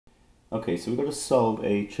Okay, so we've got to solve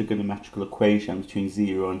a trigonometrical equation between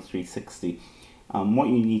 0 and 360. What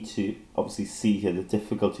you need to obviously see here, the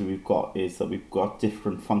difficulty we've got is that we've got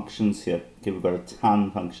different functions here. Okay, we've got a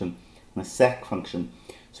tan function and a sec function.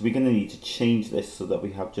 So we're going to need to change this so that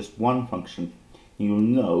we have just one function. You'll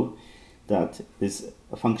know that there's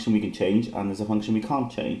a function we can change and there's a function we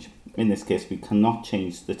can't change. In this case, we cannot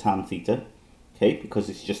change the tan theta, okay, because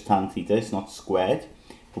it's just tan theta, it's not squared.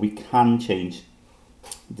 But we can change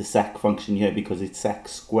the sec function here because it's sec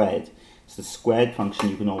squared. So the squared function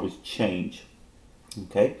you can always change.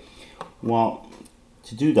 Okay, well,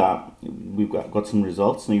 to do that, we've got some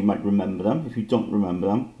results. Now you might remember them. If you don't remember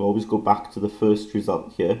them, we'll always go back to the first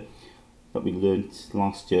result here that we learned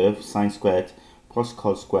last year. Sine squared plus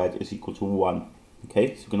cos squared is equal to 1.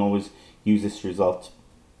 Okay, so you can always use this result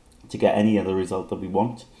to get any other result that we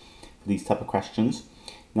want for these type of questions.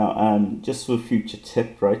 Now, just for a future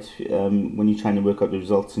tip, right, when you're trying to work out the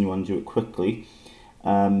results and you want to do it quickly,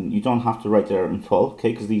 you don't have to write it out in full,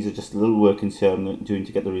 okay, because these are just little workings here I'm doing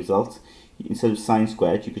to get the results. Instead of sine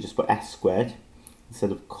squared, you could just put s squared.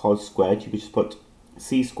 Instead of cos squared, you could just put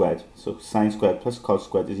c squared. So sine squared plus cos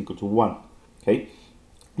squared is equal to 1, okay.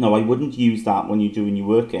 Now, I wouldn't use that when you're doing your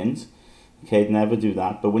workings, okay, I'd never do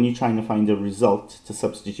that, but when you're trying to find a result to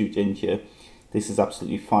substitute in here, this is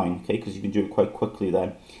absolutely fine, okay, because you can do it quite quickly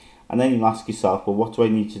then. And then you'll ask yourself, well, what do I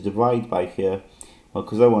need to divide by here? Well,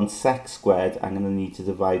 because I want sec squared, I'm going to need to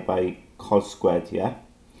divide by cos squared, yeah?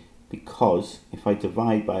 Because if I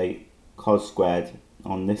divide by cos squared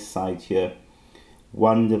on this side here,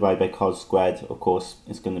 1 divided by cos squared, of course,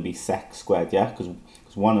 is going to be sec squared, yeah? Because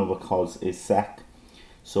 1 over cos is sec,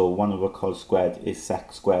 so 1 over cos squared is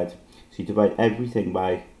sec squared. So you divide everything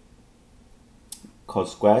by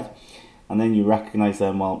cos squared. And then you recognize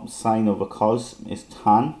then, well, sine over cos is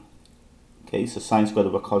tan. Okay, so sine squared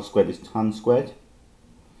over cos squared is tan squared.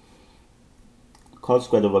 Cos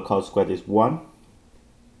squared over cos squared is 1.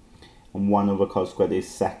 And 1 over cos squared is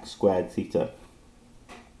sec squared theta.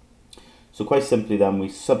 So quite simply then, we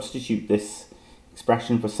substitute this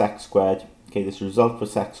expression for sec squared, okay, this result for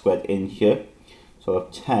sec squared in here. So I'll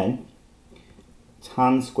have 10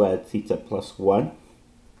 tan squared theta plus 1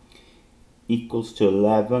 equals to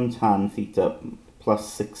 11 tan theta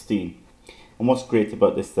plus 16. And what's great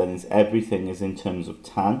about this then is everything is in terms of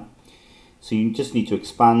tan. So you just need to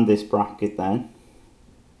expand this bracket then.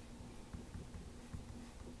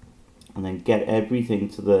 And then get everything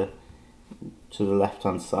to the left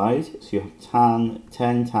hand side. So you have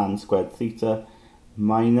 10 tan squared theta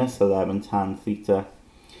minus 11 tan theta.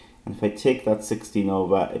 And if I take that 16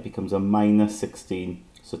 over, it becomes a minus 16.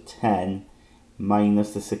 So 10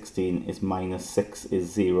 minus the 16 is minus 6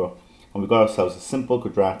 is 0. And we've got ourselves a simple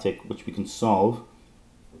quadratic which we can solve.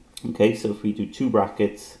 Okay, so if we do two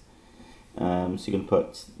brackets, so you can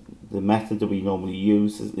put the method that we normally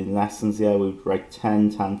use in lessons here, we would write 10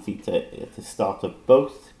 tan theta at the start of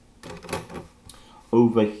both.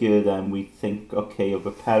 Over here then we think, okay, of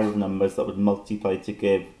a pair of numbers that would multiply to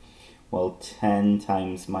give, well, 10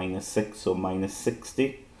 times minus 6, or minus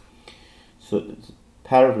 60. So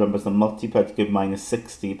pair of numbers that multiply to give minus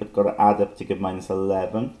 60 but got to add up to give minus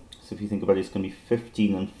 11. So if you think about it, it's going to be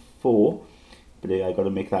 15 and 4, but I got to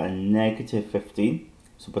make that a negative 15.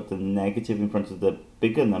 So put the negative in front of the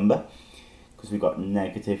bigger number because we've got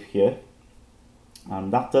negative here,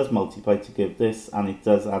 and that does multiply to give this, and it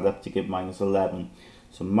does add up to give minus 11.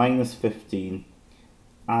 So minus 15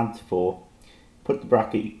 add 4, put the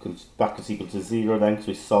brackets equal to 0 then, because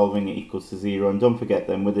we're solving it equals to 0. And don't forget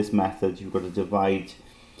then, with this method you've got to divide,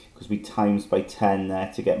 because we times by 10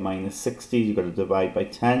 there to get minus 60, you've got to divide by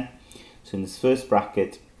 10. So in this first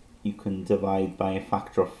bracket you can divide by a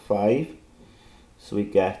factor of 5. So we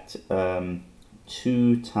get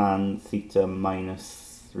 2 tan theta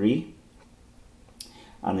minus 3.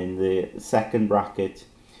 And in the second bracket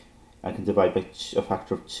I can divide by a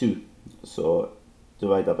factor of 2. So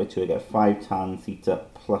divide that by 2, I get 5 tan theta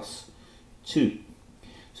plus 2.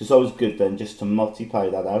 So it's always good then just to multiply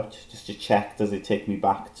that out, just to check, does it take me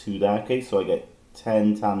back to that? Okay, so I get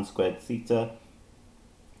 10 tan squared theta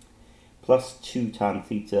plus 2 tan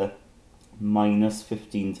theta minus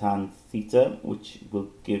 15 tan theta, which will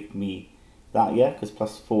give me that, yeah, because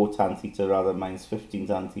plus 4 tan theta rather than minus 15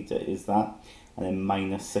 tan theta is that, and then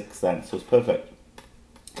minus 6 then, so it's perfect.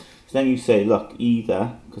 So then you say, look,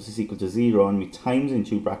 either, because it's equal to 0 and we times in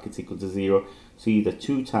two brackets equal to 0, so either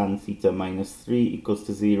 2 tan theta minus 3 equals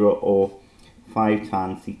to 0, or 5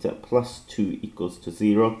 tan theta plus 2 equals to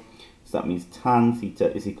 0. So that means tan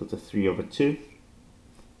theta is equal to 3 over 2,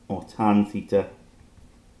 or tan theta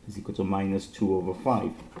is equal to minus 2 over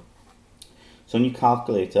 5. So on your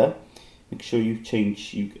calculator, make sure you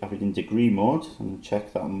have it in degree mode. I'm going to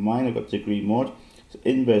check that on mine. I've got degree mode. So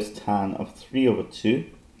inverse tan of 3 over 2.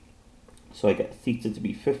 So I get theta to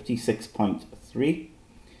be 56.3.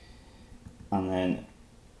 And then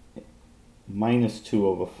minus 2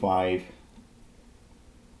 over 5.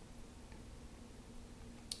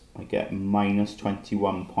 I get minus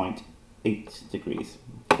 21.8 degrees.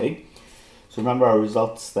 Okay. So remember our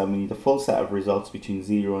results then, we need a full set of results between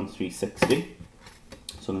 0 and 360.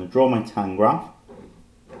 So I'm going to draw my tan graph.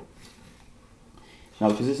 Now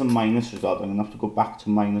because it's a minus result, I'm going to have to go back to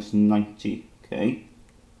minus 90, okay?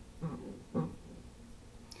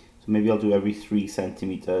 So maybe I'll do every 3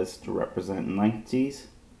 centimeters to represent 90s.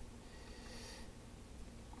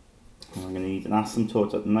 And I'm going to need an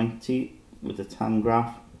asymptote at 90 with the tan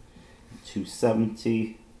graph,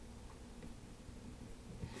 270.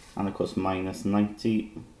 And of course minus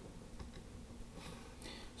 90.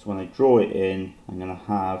 So when I draw it in, I'm going to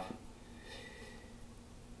have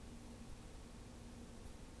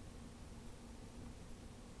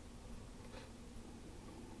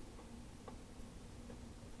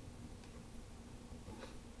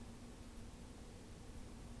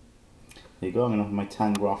there you go, I'm going to have my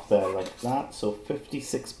tan graph there like that. So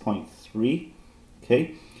 56.3,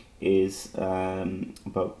 okay, is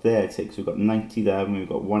about there. So we've got 90 there, and we've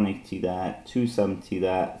got 180 there, 270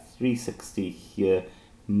 there, 360 here,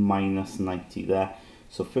 minus 90 there.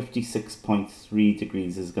 So 56.3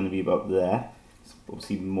 degrees is going to be about there. It's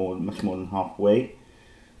obviously much more than halfway.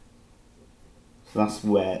 So that's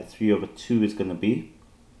where 3 over 2 is going to be.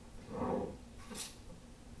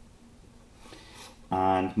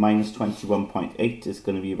 And minus 21.8 is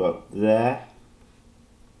going to be about there.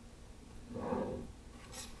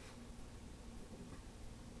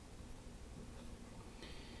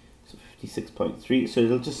 So 56.3. So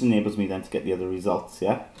it just enables me then to get the other results,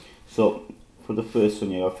 yeah? So for the first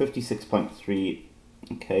one, you have 56.3,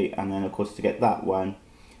 okay, and then of course to get that one,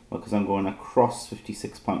 well, because I'm going across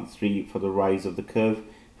 56.3 for the rise of the curve,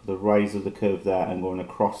 there, I'm going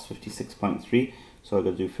across 56.3. So I'm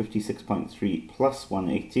going to do 56.3 plus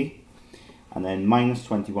 180, and then minus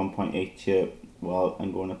 21.8 here. Well,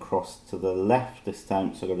 I'm going across to the left this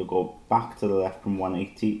time, so I'm going to go back to the left from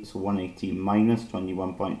 180. So 180 minus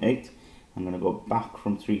 21.8. I'm going to go back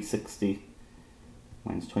from 360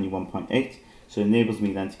 minus 21.8. So it enables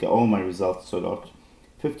me then to get all my results. So I got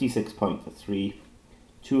 56.3,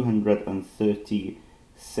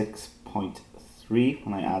 236.3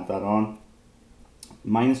 when I add that on.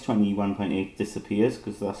 Minus 21.8 disappears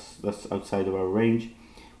because that's outside of our range.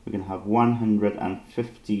 We're going to have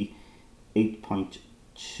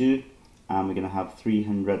 158.2, and we're going to have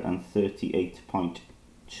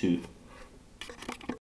 338.2.